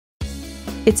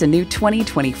It's a new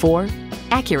 2024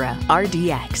 Acura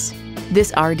RDX.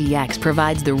 This RDX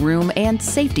provides the room and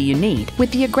safety you need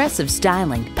with the aggressive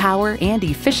styling, power, and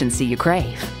efficiency you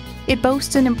crave. It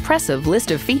boasts an impressive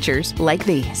list of features like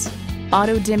these: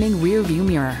 auto-dimming rear view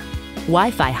mirror,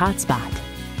 Wi-Fi hotspot,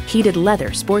 heated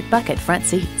leather sport bucket front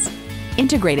seats,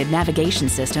 integrated navigation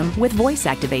system with voice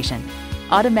activation,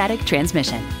 automatic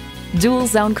transmission, dual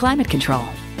zone climate control,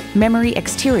 memory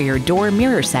exterior door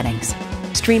mirror settings,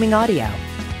 streaming audio,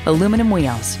 aluminum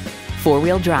wheels,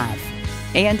 four-wheel drive,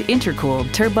 and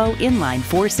intercooled turbo inline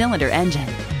four-cylinder engine.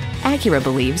 Acura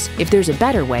believes if there's a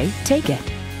better way, take it.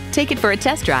 Take it for a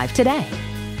test drive today.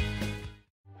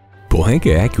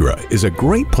 Pohanka Acura is a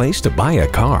great place to buy a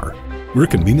car. We're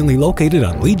conveniently located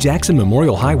on Lee Jackson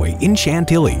Memorial Highway in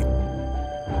Chantilly.